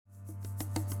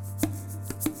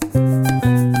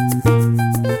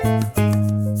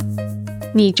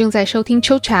你正在收听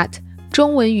ChillChat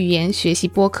中文语言学习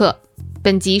播客，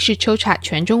本集是 ChillChat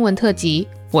全中文特辑，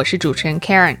我是主持人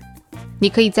Karen。 你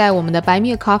可以在我们的 Buy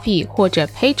Me a Coffee 或者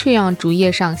Patreon 主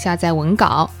页上下载文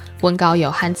稿，文稿有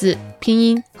汉字、拼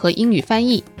音和英语翻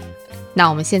译。那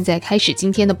我们现在开始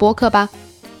今天的播客吧。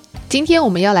今天我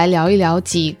们要来聊一聊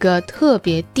几个特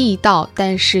别地道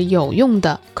但是有用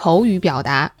的口语表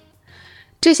达。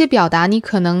这些表达你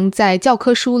可能在教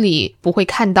科书里不会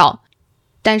看到，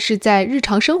但是在日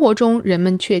常生活中人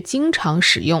们却经常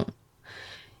使用。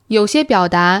有些表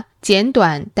达简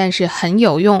短但是很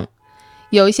有用，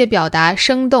有一些表达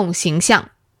生动形象。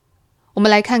我们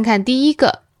来看看第一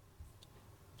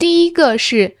个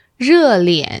是热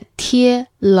脸贴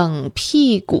冷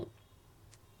屁股。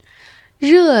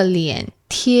热脸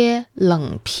贴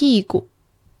冷屁股，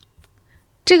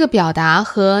这个表达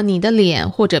和你的脸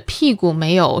或者屁股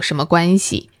没有什么关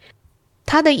系，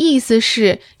它的意思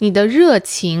是你的热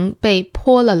情被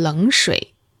泼了冷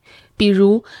水。比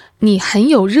如你很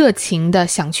有热情的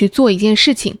想去做一件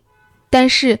事情，但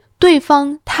是对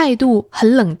方态度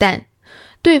很冷淡，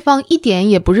对方一点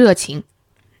也不热情，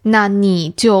那你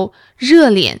就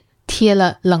热脸贴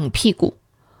了冷屁股。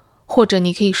或者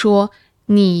你可以说，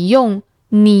你用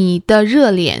你的热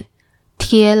脸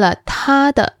贴了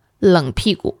他的冷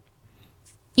屁股，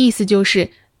意思就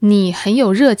是你很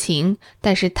有热情，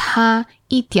但是他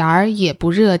一点儿也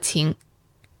不热情。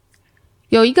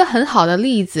有一个很好的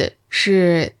例子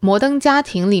是摩登家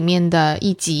庭里面的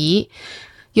一集，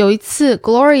有一次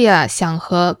Gloria 想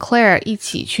和 Claire 一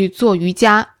起去做瑜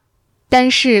伽，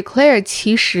但是 Claire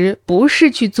其实不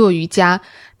是去做瑜伽，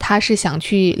她是想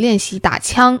去练习打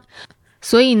枪。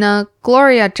所以呢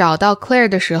Gloria 找到 Claire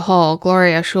的时候，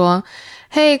 Gloria 说，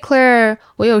 Hey Claire，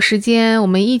 我有时间，我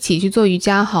们一起去做瑜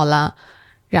伽好了。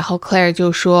然后 Claire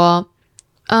就说，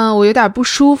我有点不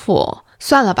舒服，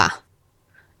算了吧。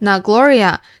那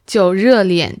Gloria 就热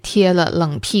脸贴了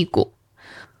冷屁股。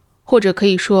或者可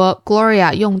以说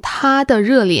Gloria 用她的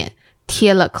热脸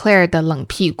贴了 Claire 的冷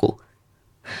屁股。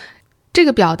这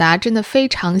个表达真的非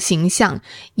常形象，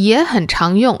也很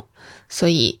常用，所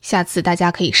以下次大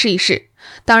家可以试一试。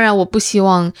当然我不希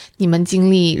望你们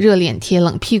经历热脸贴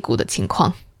冷屁股的情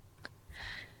况。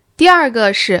第二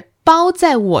个是包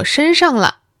在我身上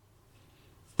了。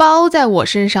包在我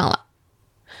身上了，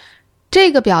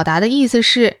这个表达的意思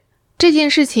是这件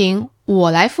事情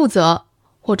我来负责，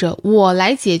或者我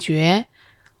来解决，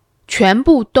全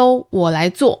部都我来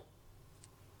做。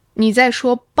你在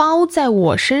说包在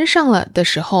我身上了的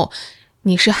时候，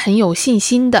你是很有信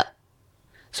心的。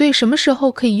所以什么时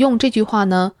候可以用这句话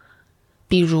呢？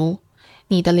比如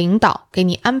你的领导给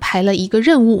你安排了一个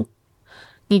任务，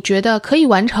你觉得可以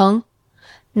完成，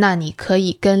那你可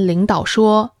以跟领导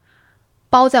说，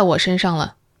包在我身上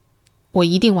了，我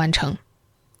一定完成。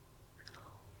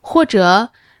或者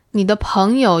你的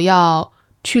朋友要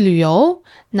去旅游，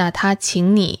那他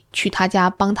请你去他家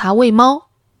帮他喂猫，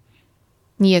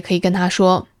你也可以跟他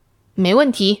说，没问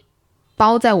题，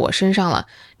包在我身上了，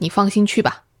你放心去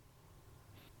吧。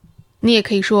你也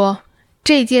可以说，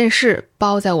这件事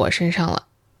包在我身上了，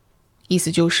意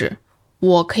思就是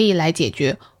我可以来解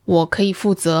决，我可以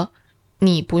负责，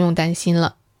你不用担心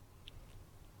了。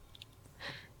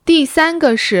第三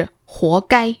个是活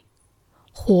该。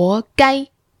活该，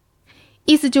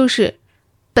意思就是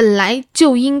本来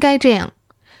就应该这样，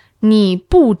你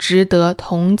不值得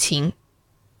同情。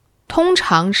通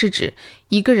常是指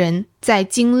一个人在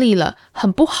经历了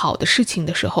很不好的事情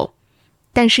的时候，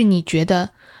但是你觉得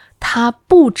他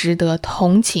不值得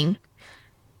同情，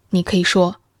你可以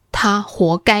说他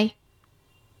活该。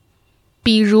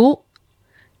比如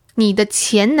你的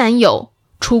前男友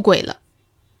出轨了，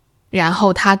然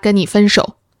后他跟你分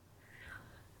手，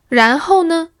然后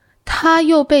呢他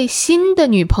又被新的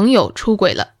女朋友出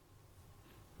轨了，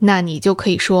那你就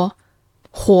可以说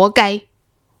活该，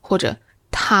或者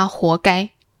他活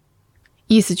该。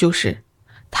意思就是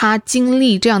他经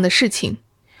历这样的事情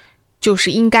就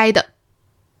是应该的。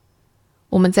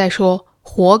我们在说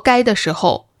活该的时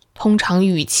候，通常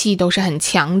语气都是很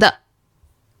强的。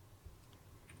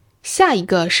下一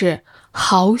个是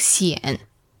好险。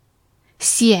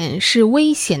险是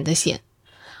危险的险，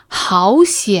好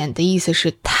险的意思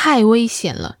是太危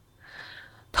险了。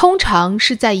通常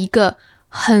是在一个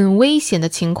很危险的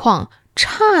情况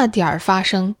差点发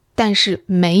生，但是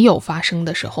没有发生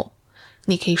的时候，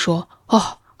你可以说，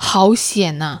好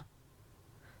险啊。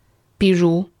比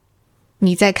如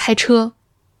你在开车，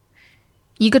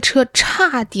一个车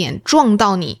差点撞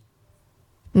到你，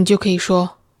你就可以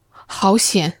说，好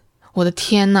险，我的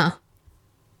天哪。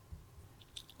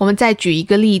我们再举一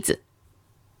个例子，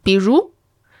比如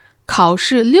考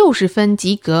试60分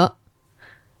及格，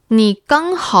你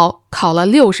刚好考了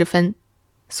60分，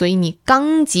所以你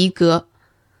刚及格，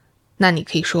那你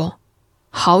可以说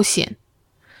好险，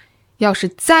要是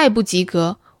再不及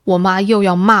格，我妈又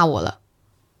要骂我了。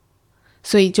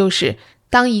所以就是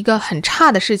当一个很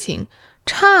差的事情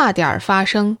差点发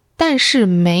生，但是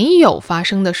没有发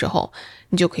生的时候，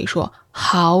你就可以说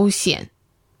好险。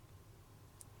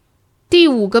第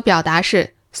5个表达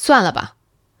是算了吧，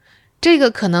这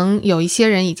个可能有一些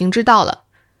人已经知道了。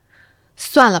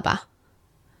算了吧，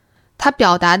它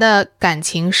表达的感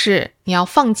情是你要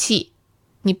放弃，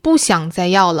你不想再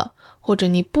要了，或者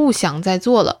你不想再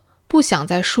做了，不想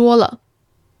再说了。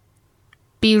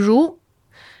比如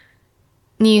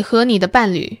你和你的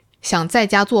伴侣想在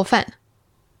家做饭，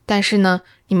但是呢，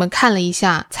你们看了一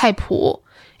下菜谱，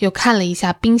又看了一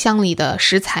下冰箱里的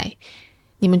食材，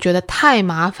你们觉得太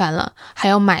麻烦了，还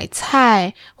要买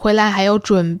菜，回来还要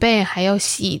准备，还要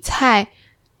洗菜，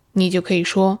你就可以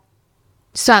说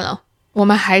算了，我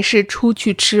们还是出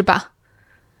去吃吧。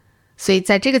所以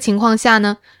在这个情况下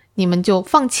呢，你们就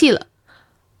放弃了，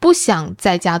不想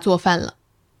在家做饭了，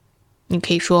你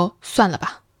可以说算了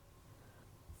吧。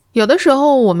有的时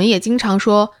候我们也经常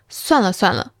说算了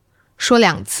算了，说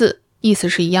2次，意思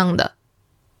是一样的。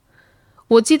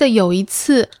我记得有一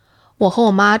次我和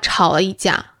我妈吵了一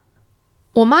架，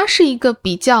我妈是一个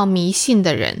比较迷信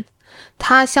的人，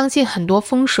她相信很多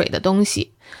风水的东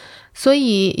西，所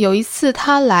以有一次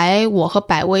她来我和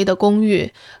百威的公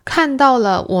寓，看到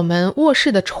了我们卧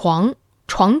室的床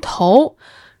头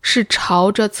是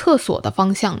朝着厕所的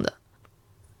方向的，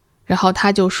然后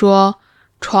她就说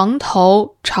床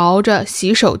头朝着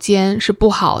洗手间是不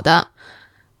好的，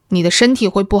你的身体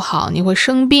会不好，你会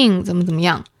生病，怎么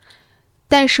样。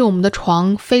但是我们的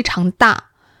床非常大，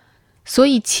所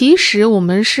以其实我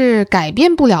们是改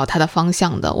变不了它的方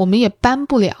向的，我们也搬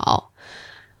不了。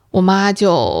我妈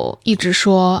就一直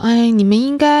说，你们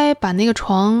应该把那个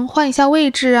床换一下位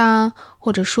置啊，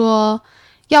或者说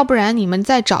要不然你们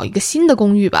再找一个新的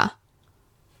公寓吧。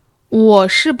我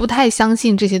是不太相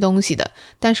信这些东西的，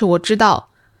但是我知道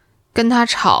跟他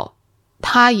吵，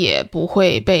他也不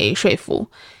会被说服，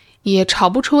也吵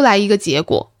不出来一个结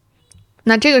果。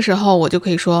那这个时候我就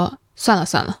可以说算了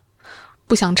算了，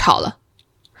不想吵了。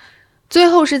最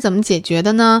后是怎么解决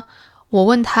的呢？我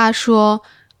问他说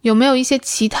有没有一些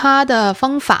其他的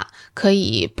方法可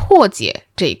以破解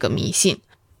这个迷信，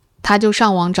他就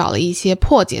上网找了一些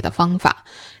破解的方法，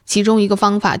其中一个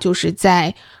方法就是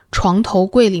在床头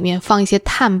柜里面放一些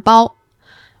炭包，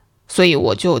所以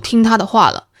我就听他的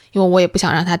话了，因为我也不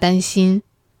想让他担心，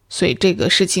所以这个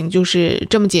事情就是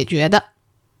这么解决的。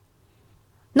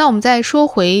那我们再说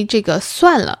回这个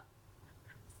算了，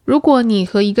如果你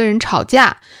和一个人吵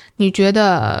架，你觉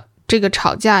得这个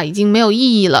吵架已经没有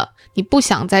意义了，你不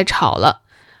想再吵了，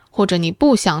或者你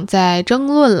不想再争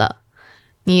论了，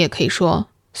你也可以说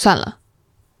算了。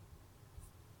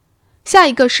下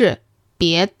一个是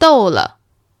别逗了，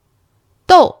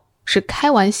逗是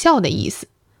开玩笑的意思，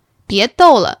别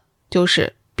逗了就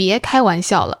是别开玩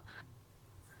笑了，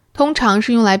通常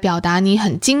是用来表达你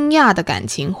很惊讶的感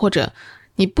情，或者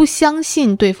你不相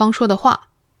信对方说的话。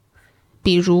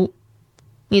比如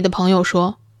你的朋友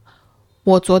说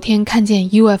我昨天看见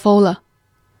UFO 了，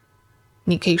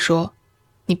你可以说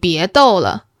你别逗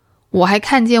了，我还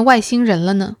看见外星人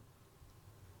了呢。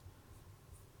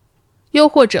又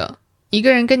或者一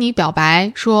个人跟你表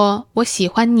白说我喜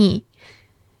欢你，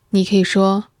你可以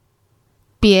说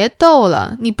别逗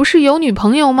了，你不是有女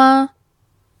朋友吗？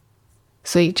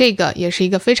所以这个也是一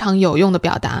个非常有用的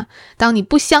表达，当你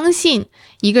不相信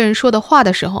一个人说的话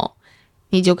的时候，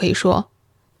你就可以说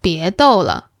别逗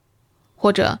了，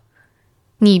或者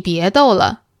你别逗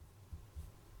了。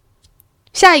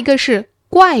下一个是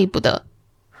怪不得，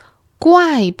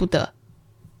怪不得，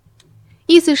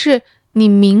意思是你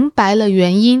明白了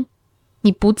原因，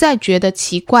你不再觉得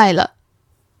奇怪了。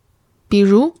比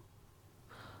如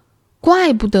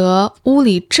怪不得屋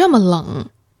里这么冷，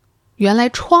原来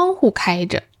窗户开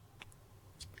着。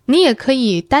你也可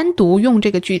以单独用这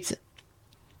个句子，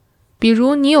比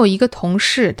如你有一个同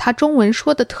事，他中文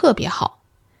说得特别好，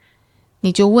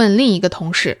你就问另一个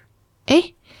同事，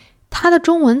他的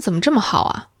中文怎么这么好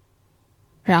啊？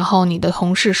然后你的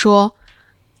同事说，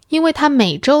因为他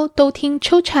每周都听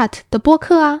Chill Chat 的播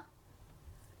客啊。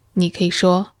你可以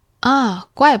说啊，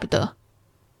怪不得，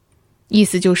意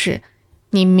思就是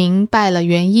你明白了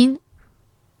原因。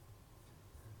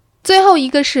最后一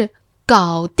个是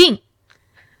搞定，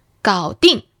搞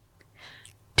定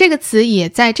这个词也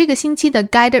在这个星期的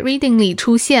Guided Reading 里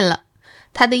出现了，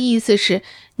它的意思是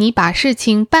你把事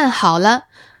情办好了，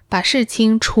把事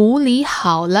情处理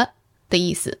好了的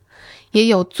意思，也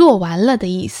有做完了的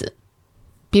意思。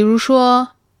比如说，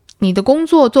你的工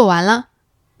作做完了，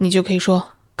你就可以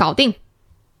说搞定。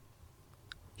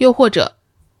又或者，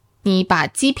你把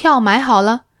机票买好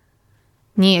了，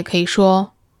你也可以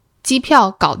说机票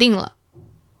搞定了，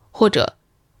或者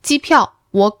机票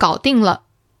我搞定了。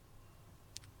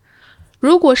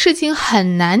如果事情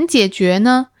很难解决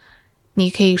呢，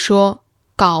你可以说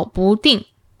搞不定，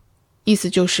意思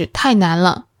就是太难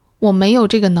了，我没有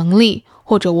这个能力，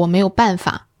或者我没有办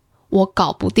法，我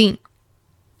搞不定。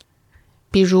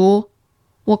比如，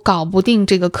我搞不定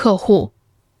这个客户，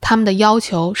他们的要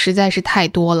求实在是太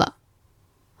多了。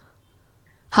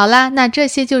好啦，那这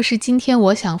些就是今天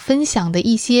我想分享的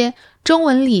一些中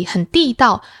文里很地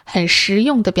道、很实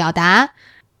用的表达。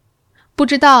不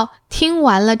知道听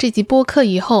完了这集播客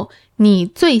以后，你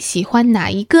最喜欢哪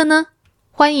一个呢？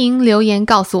欢迎留言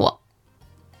告诉我。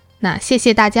那谢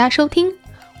谢大家收听，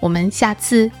我们下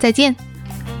次再见。